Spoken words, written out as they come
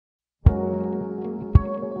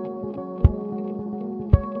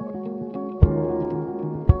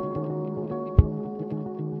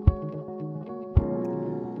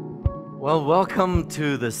Well, welcome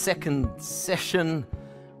to the second session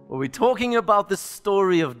where we're talking about the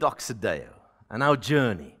story of Doxa Deo and our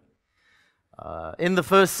journey. In the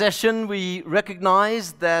first session, we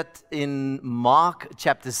recognized that in Mark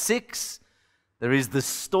chapter 6, there is the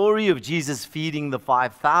story of Jesus feeding the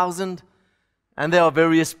 5,000, and there are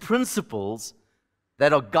various principles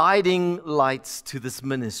that are guiding lights to this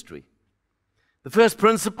ministry. The first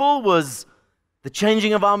principle was the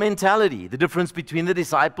changing of our mentality, the difference between the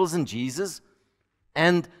disciples and Jesus,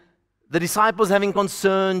 and the disciples having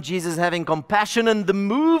concern, Jesus having compassion, and the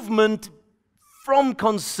movement from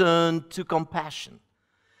concern to compassion.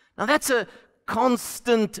 Now that's a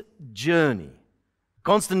constant journey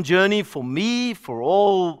for me, for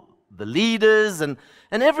all the leaders, and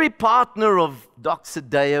every partner of Doxa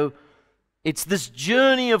Deo. It's this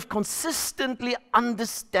journey of consistently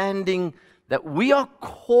understanding that we are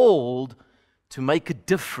called to make a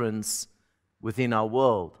difference within our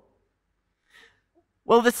world.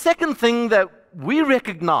 Well, the second thing that we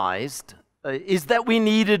recognized is that we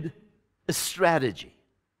needed a strategy.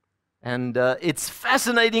 And it's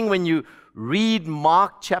fascinating when you read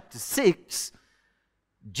Mark chapter 6,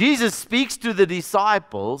 Jesus speaks to the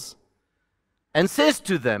disciples and says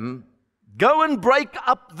to them, go and break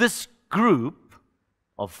up this group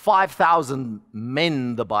of 5,000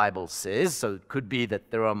 men, the Bible says, so it could be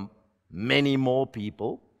that there are many more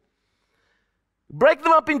people. Break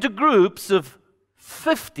them up into groups of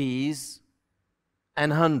 50s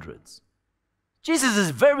and 100s. Jesus is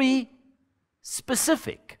very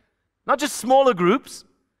specific. Not just smaller groups,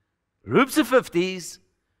 groups of 50s,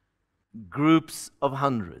 groups of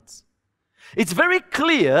 100s. It's very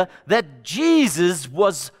clear that Jesus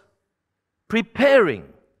was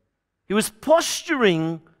preparing. He was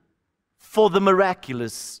posturing for the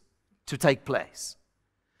miraculous to take place.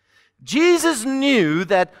 Jesus knew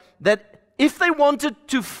that if they wanted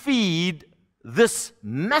to feed this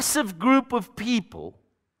massive group of people,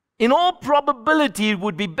 in all probability it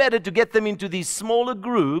would be better to get them into these smaller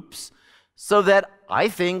groups so that I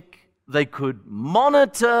think they could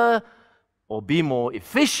monitor or be more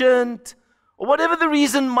efficient, or whatever the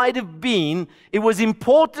reason might have been. It was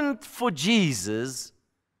important for Jesus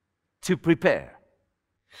to prepare.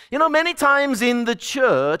 You know, many times in the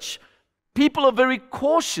church, people are very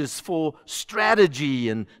cautious for strategy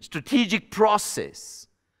and strategic process.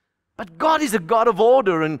 But God is a God of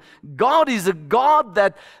order, and God is a God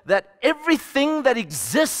that everything that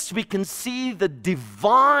exists, we can see the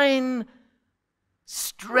divine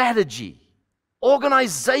strategy,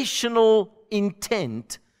 organizational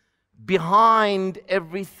intent behind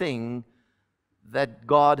everything that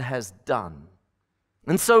God has done.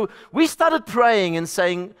 And so we started praying and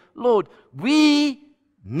saying, Lord, we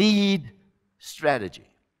need strategy.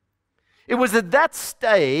 It was at that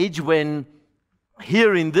stage when,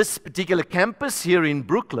 here in this particular campus, here in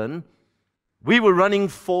Brooklyn, we were running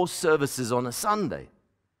 4 services on a Sunday.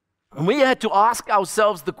 And we had to ask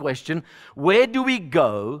ourselves the question, where do we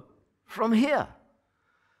go from here?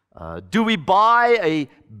 Do we buy a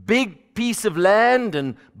big piece of land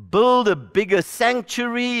and build a bigger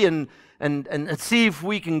sanctuary and see if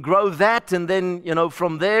we can grow that, and then,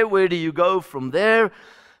 from there, where do you go from there?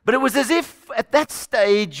 But it was as if at that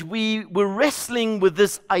stage we were wrestling with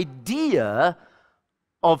this idea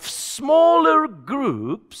of smaller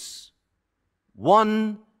groups,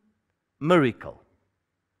 one miracle.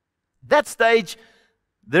 At that stage,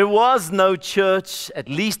 there was no church, at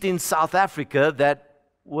least in South Africa, that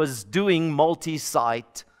was doing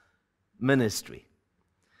multi-site ministry.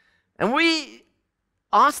 And we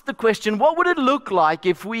asked the question, what would it look like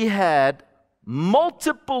if we had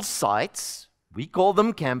multiple sites, we call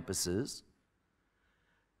them campuses,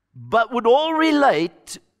 but would all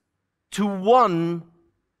relate to one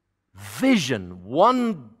vision,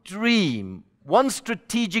 one dream, one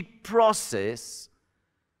strategic process,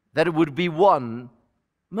 that it would be one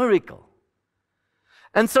miracle.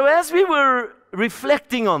 And so as we were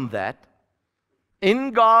reflecting on that,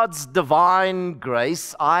 in God's divine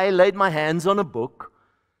grace, I laid my hands on a book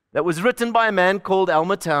that was written by a man called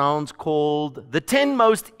Elmer Towns, called The 10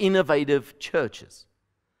 Most Innovative Churches.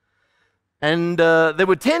 And there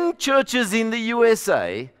were 10 churches in the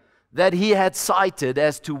USA that he had cited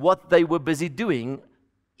as to what they were busy doing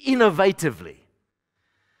innovatively.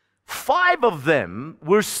 5 of them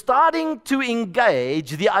were starting to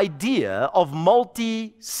engage the idea of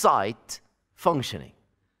multi-site functioning.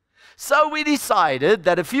 So we decided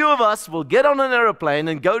that a few of us will get on an airplane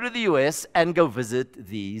and go to the US and go visit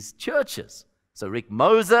these churches. So Rick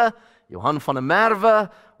Moser, Johan van der Merwe,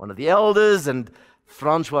 one of the elders, and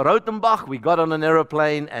Francois Rautenbach, we got on an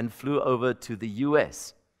airplane and flew over to the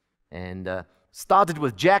US. And Started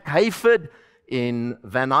with Jack Hayford in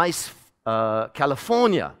Van Nuys,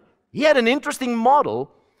 California. He had an interesting model.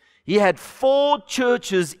 He had 4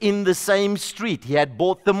 churches in the same street. He had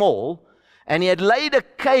bought them all, and he had laid a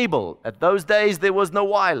cable. At those days, there was no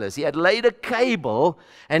wireless. He had laid a cable,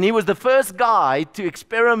 and he was the first guy to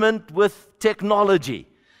experiment with technology.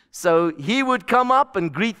 So he would come up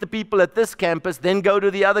and greet the people at this campus, then go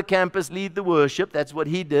to the other campus, lead the worship. That's what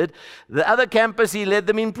he did. The other campus, he led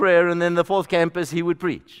them in prayer, and then the 4th campus, he would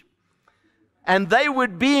preach. And they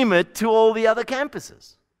would beam it to all the other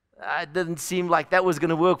campuses. It didn't seem like that was going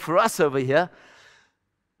to work for us over here.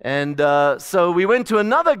 And so we went to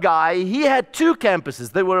another guy. He had 2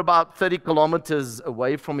 campuses. They were about 30 kilometers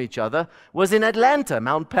away from each other. It was in Atlanta,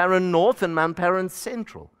 Mount Paran North and Mount Paran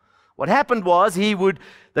Central. What happened was they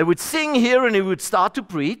would sing here and he would start to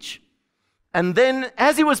preach. And then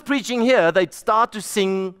as he was preaching here, they'd start to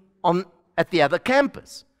sing at the other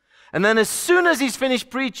campus. And then as soon as he's finished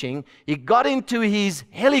preaching, he got into his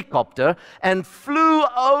helicopter and flew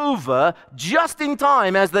over just in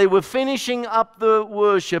time as they were finishing up the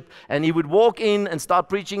worship. And he would walk in and start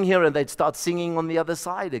preaching here, and they'd start singing on the other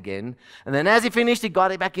side again. And then as he finished, he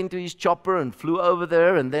got back into his chopper and flew over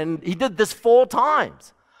there. And then he did this 4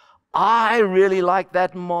 times. I really like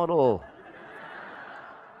that model.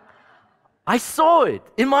 I saw it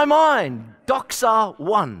in my mind. Doxa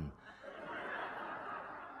 1.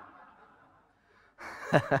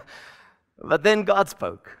 But then God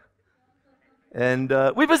spoke. And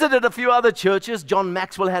we visited a few other churches. John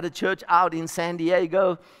Maxwell had a church out in San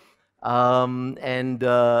Diego. But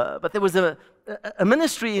there was a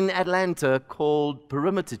ministry in Atlanta called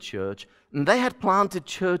Perimeter Church. And they had planted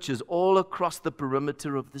churches all across the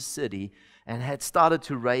perimeter of the city and had started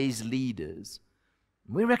to raise leaders.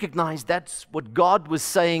 We recognized that's what God was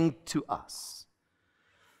saying to us.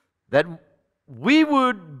 That we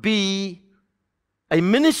would be a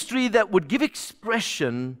ministry that would give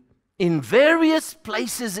expression in various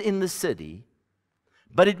places in the city,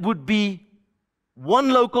 but it would be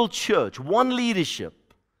one local church, one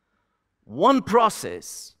leadership, one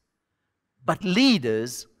process, but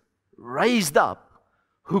leaders raised up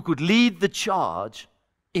who could lead the charge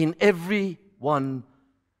in every one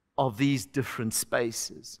of these different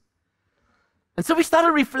spaces. And so we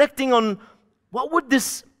started reflecting on what would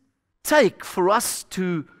this take for us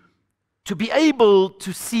to be able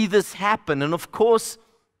to see this happen. And of course,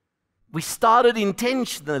 we started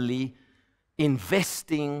intentionally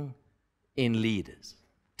investing in leaders.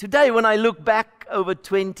 Today, when I look back over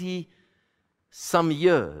 20 some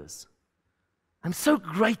years, I'm so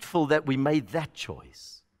grateful that we made that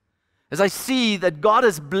choice. As I see that God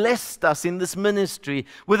has blessed us in this ministry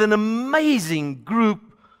with an amazing group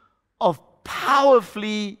of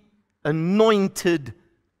powerfully anointed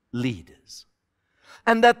leaders.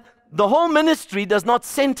 And that the whole ministry does not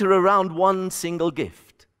center around one single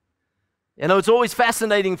gift. You know, it's always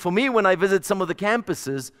fascinating for me when I visit some of the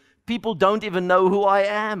campuses, people don't even know who I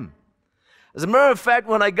am. As a matter of fact,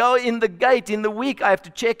 when I go in the gate in the week, I have to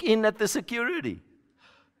check in at the security.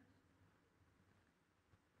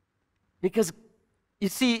 Because, you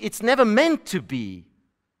see, it's never meant to be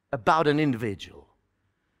about an individual.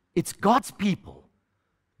 It's God's people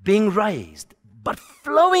being raised, but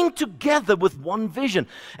flowing together with one vision.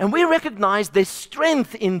 And we recognize there's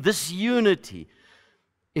strength in this unity.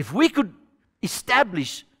 If we could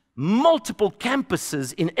establish multiple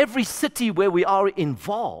campuses in every city where we are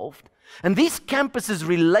involved, and these campuses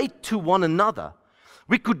relate to one another,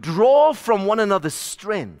 we could draw from one another's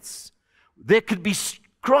strengths. There could be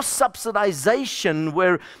cross-subsidization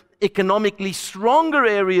where economically stronger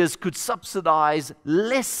areas could subsidize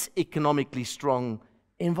less economically strong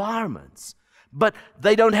environments. But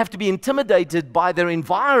they don't have to be intimidated by their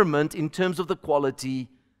environment in terms of the quality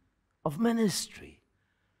of ministry.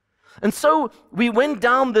 And so we went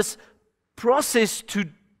down this process to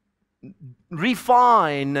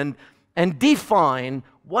refine and define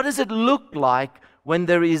what does it look like when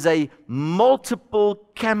there is a multiple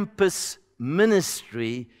campus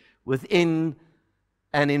ministry within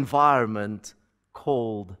an environment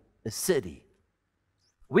called a city.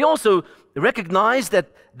 We also recognized at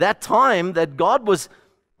that time that God was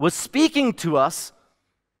speaking to us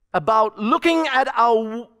about looking at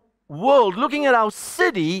our world, looking at our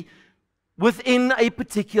city within a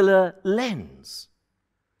particular lens.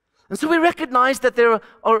 And so we recognize that there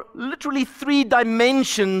are literally 3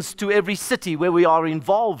 dimensions to every city where we are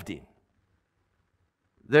involved in.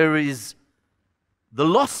 There is the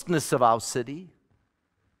lostness of our city,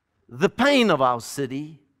 the pain of our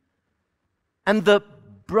city, and the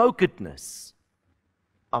brokenness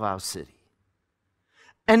of our city.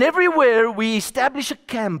 And everywhere we establish a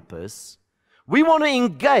campus, We want to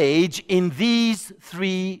engage in these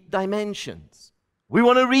three dimensions. We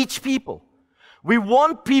want to reach people. We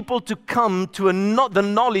want people to come to the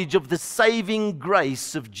knowledge of the saving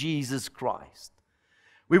grace of Jesus Christ.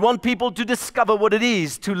 We want people to discover what it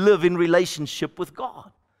is to live in relationship with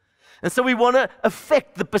God. And so we want to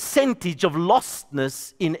affect the percentage of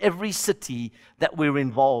lostness in every city that we're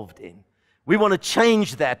involved in. We want to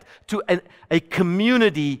change that to a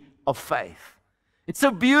community of faith. It's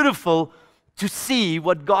so beautiful to see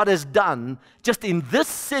what God has done just in this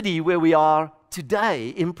city where we are today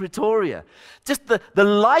in Pretoria. Just the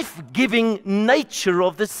life-giving nature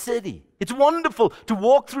of the city. It's wonderful to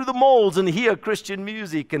walk through the malls and hear Christian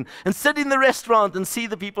music and sit in the restaurant and see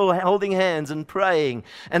the people holding hands and praying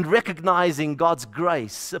and recognizing God's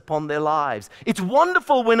grace upon their lives. It's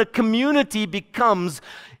wonderful when a community becomes,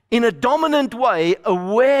 in a dominant way,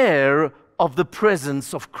 aware of the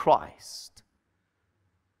presence of Christ.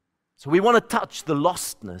 So we want to touch the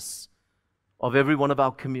lostness of every one of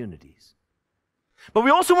our communities. But we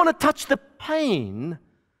also want to touch the pain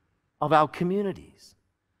of our communities.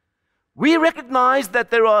 We recognize that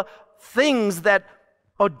there are things that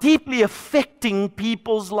are deeply affecting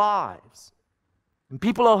people's lives. And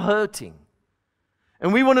people are hurting.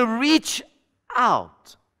 And we want to reach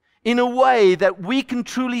out in a way that we can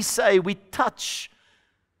truly say we touch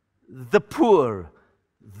the poor,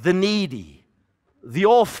 the needy, the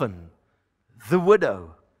orphan, the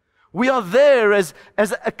widow. We are there as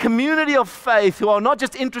a community of faith who are not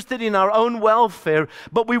just interested in our own welfare,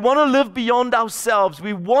 but we want to live beyond ourselves.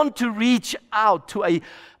 We want to reach out to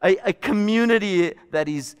a community that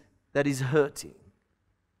is hurting.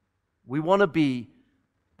 We want to be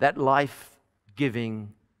that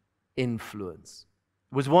life-giving influence.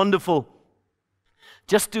 It was wonderful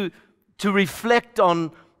just to reflect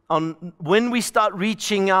on when we start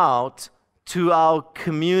reaching out to our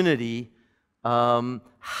community,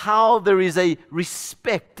 how there is a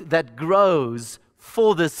respect that grows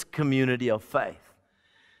for this community of faith.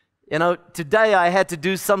 You know, today I had to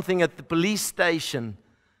do something at the police station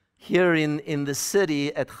here in the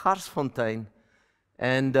city at Garsfontein.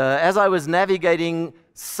 And as I was navigating,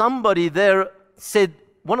 somebody there said,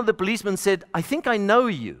 one of the policemen said, "I think I know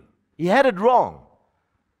you." He had it wrong.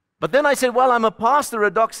 But then I said, "Well, I'm a pastor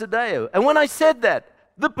at Doxa Deo." And when I said that,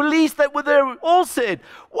 the police that were there all said,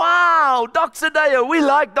 "Wow, Doxa Deo, we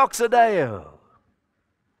like Doxa Deo."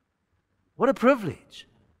 What a privilege.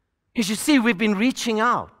 Because you see, we've been reaching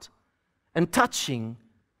out and touching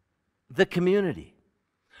the community.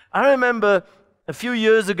 I remember a few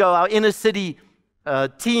years ago, our inner city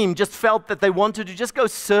team just felt that they wanted to just go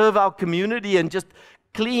serve our community and just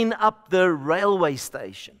clean up the railway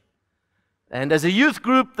station. And as a youth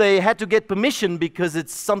group, they had to get permission because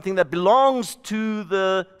it's something that belongs to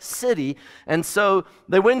the city. And so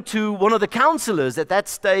they went to one of the councillors at that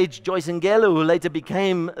stage, Joyce Ngelo, who later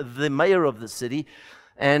became the mayor of the city.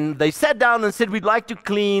 And they sat down and said, "We'd like to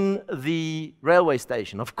clean the railway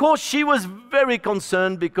station." Of course, she was very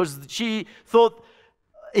concerned because she thought,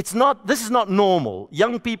 this is not normal.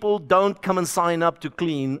 Young people don't come and sign up to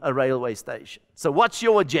clean a railway station. So what's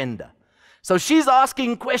your agenda? So she's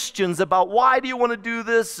asking questions about why do you want to do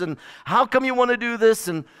this and how come you want to do this?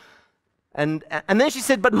 And then she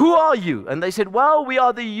said, "But who are you?" And they said, "Well, we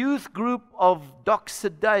are the youth group of Doxa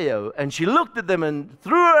Deo." And she looked at them and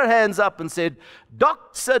threw her hands up and said,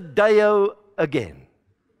 "Doxa Deo again."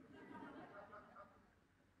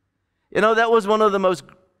 You know, that was one of the most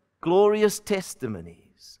glorious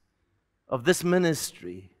testimonies of this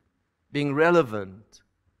ministry being relevant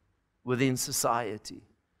within society.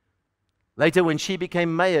 Later, when she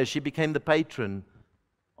became mayor, she became the patron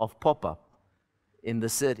of pop-up in the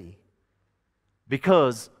city.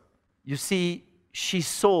 Because, you see, she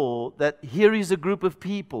saw that here is a group of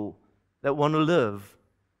people that want to live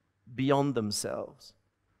beyond themselves.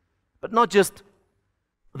 But not just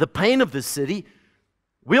the pain of the city,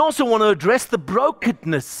 we also want to address the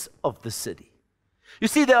brokenness of the city. You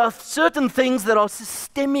see, there are certain things that are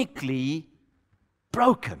systemically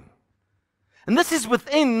broken. And this is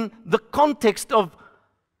within the context of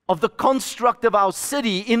the construct of our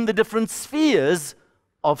city in the different spheres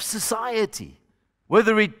of society,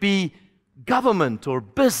 whether it be government or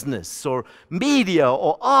business or media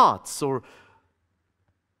or arts or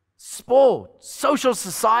sport, social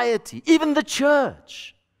society, even the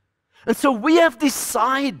church. And so we have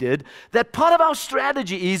decided that part of our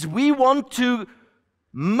strategy is we want to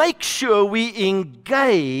make sure we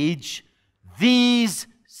engage these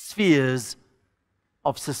spheres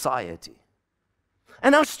of society.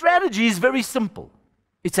 And our strategy is very simple.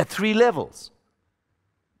 It's at 3 levels.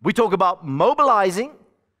 We talk about mobilizing,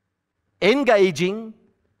 engaging,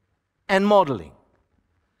 and modeling.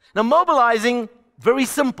 Now, mobilizing, very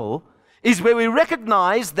simple, is where we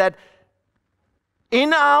recognize that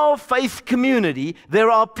in our faith community,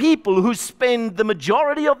 there are people who spend the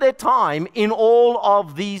majority of their time in all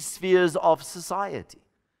of these spheres of society.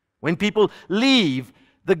 When people leave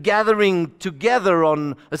the gathering together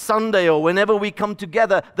on a Sunday or whenever we come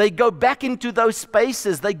together, they go back into those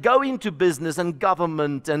spaces. They go into business and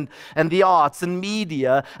government and the arts and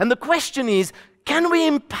media. And the question is, can we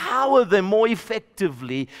empower them more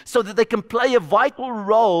effectively so that they can play a vital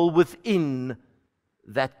role within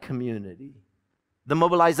that community? The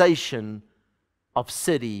mobilization of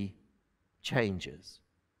city changes.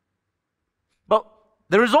 But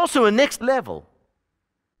there is also a next level,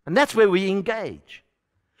 and that's where we engage.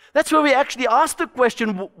 That's where we actually ask the question,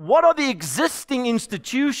 what are the existing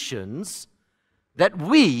institutions that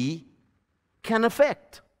we can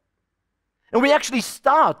affect? And we actually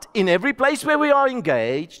start in every place where we are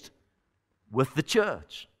engaged with the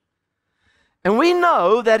church. And we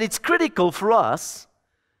know that it's critical for us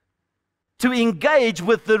to engage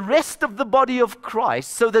with the rest of the body of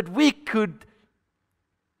Christ so that we could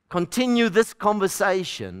continue this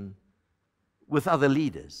conversation with other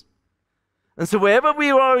leaders. And so wherever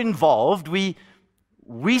we are involved, we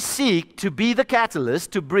seek to be the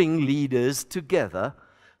catalyst to bring leaders together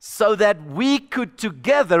so that we could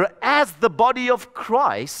together, as the body of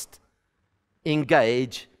Christ,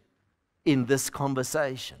 engage in this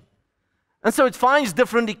conversation. And so it finds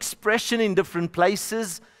different expression in different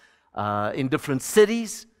places, in different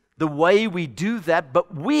cities, the way we do that,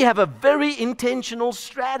 but we have a very intentional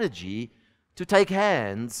strategy to take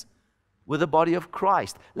hands with the body of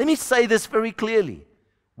Christ. Let me say this very clearly.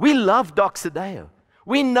 We love Doxa Deo.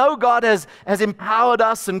 We know God has empowered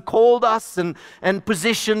us and called us and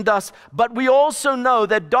positioned us, but we also know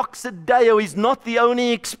that Doxa Deo is not the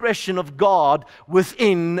only expression of God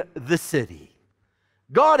within the city.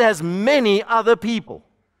 God has many other people,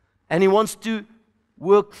 and He wants to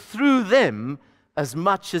work through them as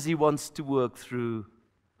much as He wants to work through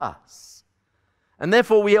us. And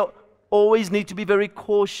therefore, we always need to be very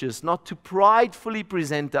cautious not to pridefully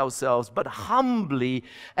present ourselves, but humbly,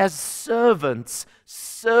 as servants,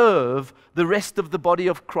 serve the rest of the body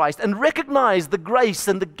of Christ and recognize the grace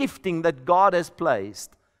and the gifting that God has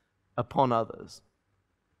placed upon others.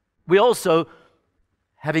 We also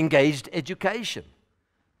have engaged education.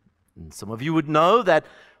 And some of you would know that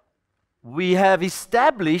we have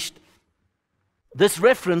established this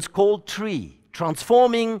reference called TREE,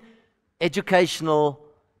 Transforming Educational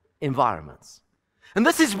Environments. And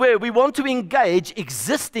this is where we want to engage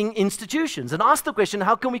existing institutions and ask the question,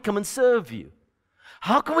 how can we come and serve you?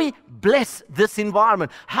 How can we bless this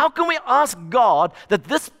environment? How can we ask God that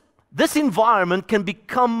this environment can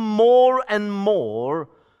become more and more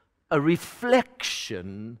a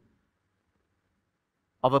reflection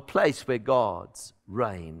of a place where God's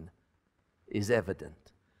reign is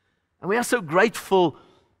evident? And we are so grateful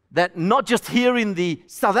that not just here in the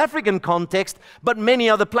South African context, but many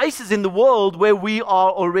other places in the world where we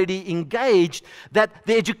are already engaged, that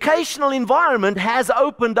the educational environment has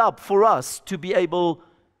opened up for us to be able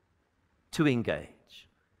to engage.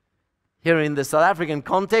 Here in the South African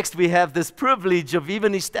context, we have this privilege of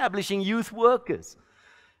even establishing youth workers.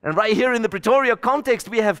 And right here in the Pretoria context,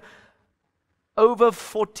 we have over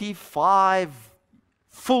 45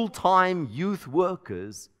 full-time youth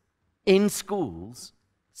workers in schools,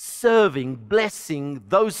 serving, blessing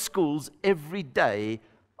those schools every day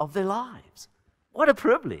of their lives. What a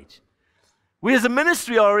privilege. We as a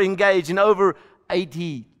ministry are engaged in over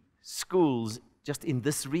 80 schools just in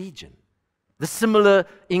this region. The similar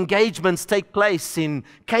engagements take place in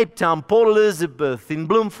Cape Town, Port Elizabeth, in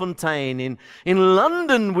Bloemfontein, in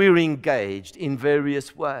London we're engaged in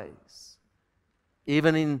various ways.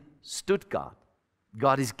 Even in Stuttgart,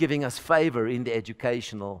 God is giving us favor in the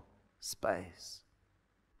educational space.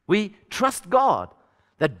 We trust God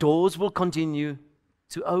that doors will continue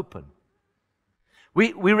to open.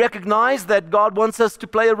 We recognize that God wants us to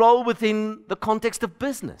play a role within the context of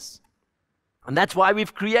business. And that's why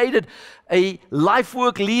we've created a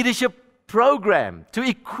LifeWork leadership program to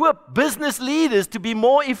equip business leaders to be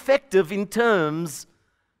more effective in terms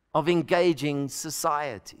of engaging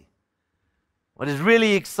society. What is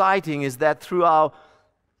really exciting is that through our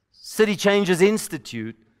City Changers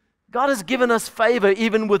Institute, God has given us favor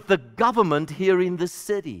even with the government here in the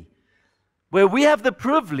city, where we have the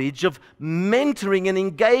privilege of mentoring and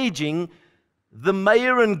engaging the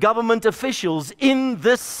mayor and government officials in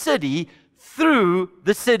this city through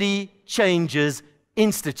the City Changers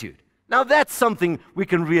Institute. Now that's something we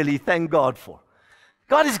can really thank God for.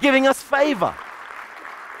 God is giving us favor.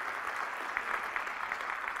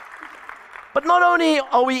 But not only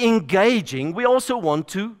are we engaging, we also want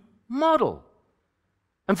to model.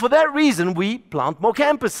 And for that reason, we plant more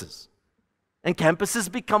campuses. And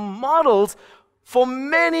campuses become models for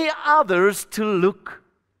many others to look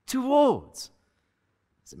towards.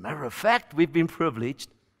 As a matter of fact, we've been privileged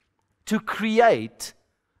to create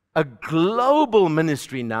a global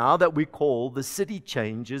ministry now that we call the City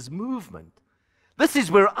Changers Movement. This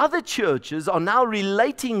is where other churches are now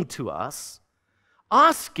relating to us,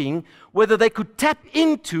 asking whether they could tap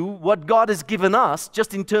into what God has given us,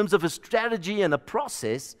 just in terms of a strategy and a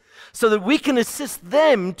process, so that we can assist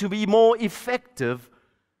them to be more effective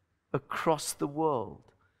across the world.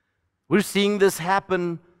 We're seeing this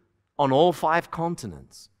happen on all 5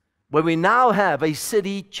 continents, where we now have a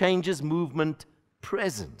City Changers Movement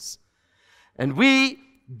presence. And we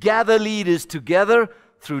gather leaders together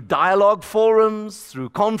through dialogue forums, through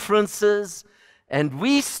conferences, and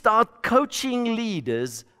we start coaching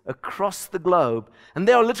leaders across the globe. And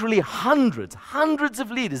there are literally hundreds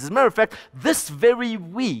of leaders. As a matter of fact, this very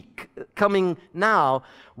week, coming now,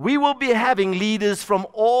 we will be having leaders from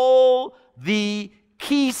all the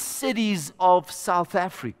key cities of South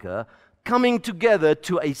Africa coming together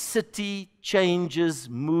to a City Changers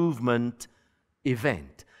Movement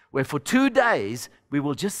event, where for 2 days we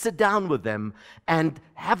will just sit down with them and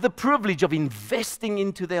have the privilege of investing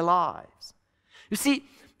into their lives. You see,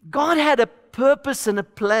 God had a purpose and a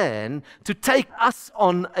plan to take us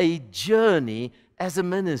on a journey as a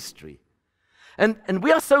ministry. And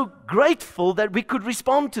we are so grateful that we could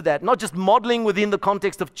respond to that, not just modeling within the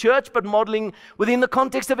context of church, but modeling within the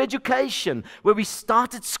context of education, where we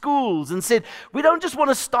started schools and said, we don't just want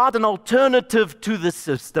to start an alternative to the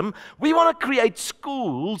system, we want to create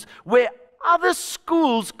schools where other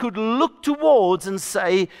schools could look towards and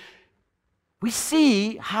say, we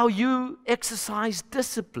see how you exercise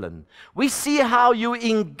discipline. We see how you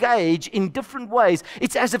engage in different ways.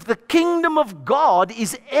 It's as if the kingdom of God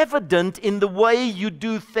is evident in the way you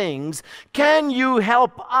do things. Can you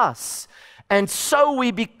help us? And so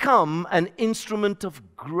we become an instrument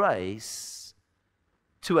of grace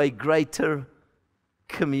to a greater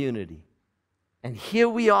community. And here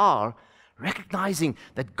we are, recognizing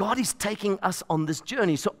that God is taking us on this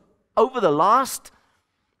journey. So over the last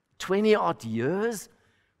 20-odd years,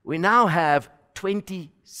 we now have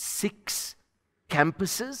 26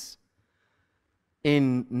 campuses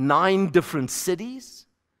in 9 different cities.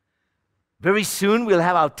 Very soon we'll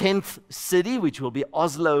have our 10th city, which will be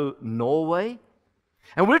Oslo, Norway.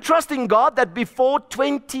 And we're trusting God that before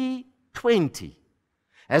 2020,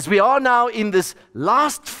 as we are now in this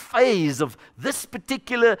last phase of this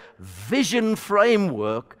particular vision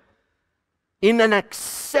framework, in an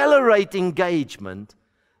accelerate engagement,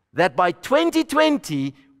 that by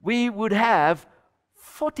 2020, we would have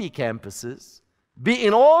 40 campuses, be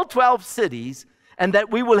in all 12 cities, and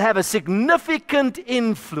that we will have a significant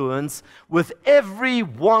influence with every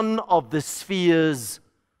one of the spheres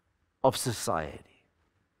of society.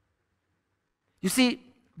 You see,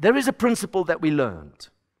 there is a principle that we learned,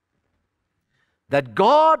 that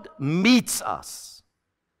God meets us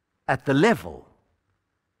at the level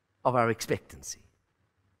of our expectancy.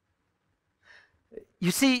 You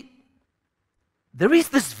see, there is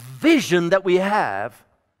this vision that we have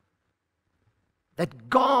that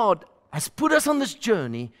God has put us on this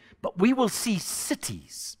journey, but we will see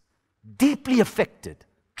cities deeply affected,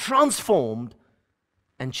 transformed,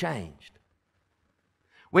 and changed.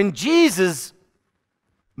 When Jesus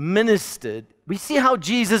ministered, we see how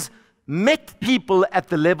Jesus met people at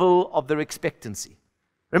the level of their expectancy.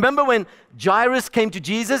 Remember when Jairus came to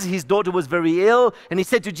Jesus, his daughter was very ill, and he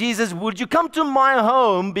said to Jesus, would you come to my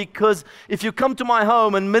home, because if you come to my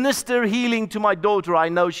home and minister healing to my daughter, I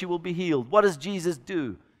know she will be healed. What does Jesus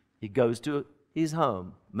do? He goes to his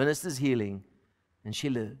home, ministers healing, and she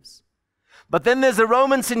lives. But then there's a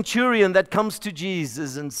Roman centurion that comes to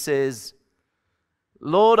Jesus and says,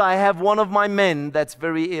 Lord, I have one of my men that's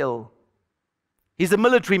very ill. He's a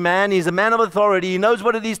military man, he's a man of authority, he knows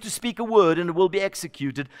what it is to speak a word and it will be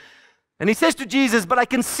executed. And he says to Jesus, but I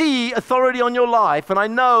can see authority on your life, and I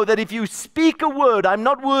know that if you speak a word, I'm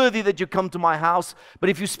not worthy that you come to my house,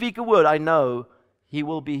 but if you speak a word, I know he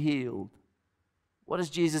will be healed. What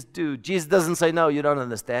does Jesus do? Jesus doesn't say, no, you don't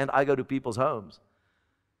understand, I go to people's homes.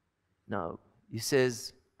 No, he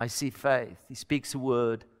says, I see faith. He speaks a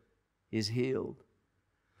word, he's healed.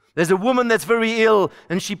 There's a woman that's very ill,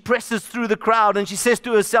 and she presses through the crowd, and she says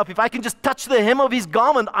to herself, if I can just touch the hem of his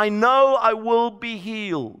garment, I know I will be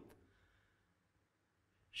healed.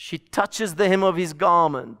 She touches the hem of his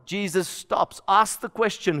garment. Jesus stops, asks the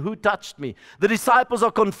question, who touched me? The disciples are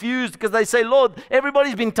confused because they say, Lord,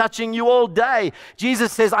 everybody's been touching you all day.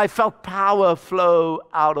 Jesus says, I felt power flow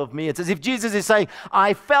out of me. It's as if Jesus is saying,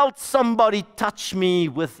 I felt somebody touch me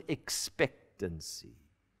with expectancy.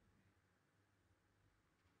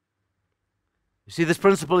 You see, this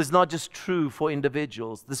principle is not just true for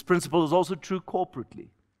individuals. This principle is also true corporately.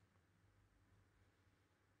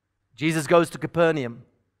 Jesus goes to Capernaum.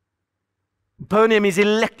 Capernaum is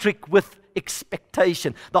electric with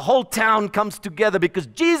expectation. The whole town comes together because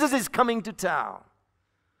Jesus is coming to town.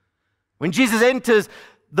 When Jesus enters,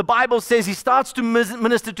 the Bible says he starts to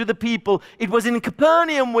minister to the people. It was in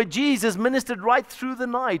Capernaum where Jesus ministered right through the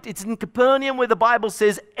night. It's in Capernaum where the Bible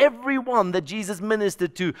says everyone that Jesus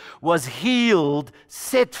ministered to was healed,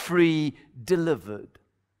 set free, delivered.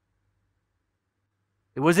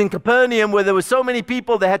 It was in Capernaum where there were so many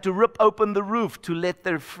people they had to rip open the roof to let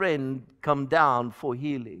their friend come down for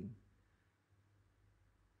healing.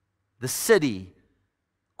 The city,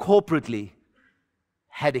 corporately,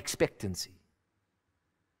 had expectancy.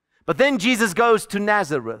 But then Jesus goes to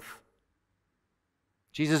Nazareth.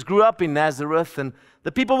 Jesus grew up in Nazareth, and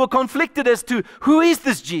the people were conflicted as to, who is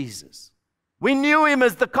this Jesus? We knew him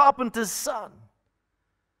as the carpenter's son.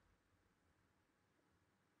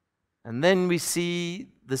 And then we see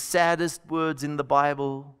the saddest words in the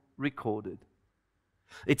Bible recorded.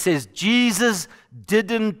 It says, Jesus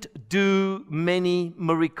didn't do many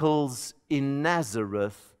miracles in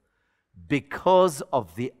Nazareth because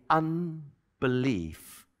of the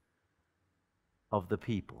unbelief of the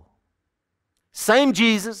people. Same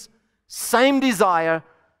Jesus, same desire,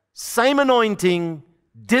 same anointing,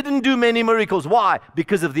 didn't do many miracles. Why?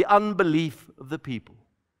 Because of the unbelief of the people.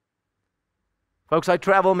 Folks, I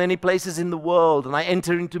travel many places in the world, and I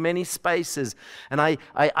enter into many spaces, and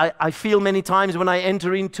I feel many times when I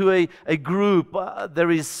enter into a group,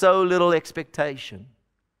 there is so little expectation.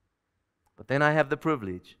 But then I have the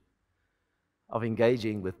privilege of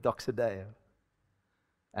engaging with Doxa Deo,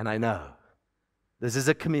 and I know this is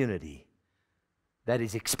a community that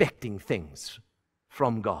is expecting things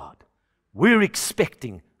from God. We're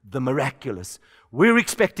expecting the miraculous. We're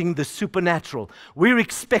expecting the supernatural. We're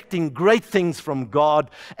expecting great things from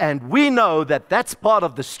God, and we know that that's part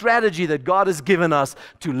of the strategy that God has given us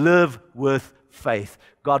to live with faith.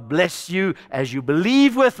 God bless you as you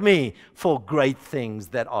believe with me for great things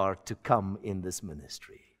that are to come in this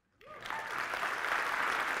ministry.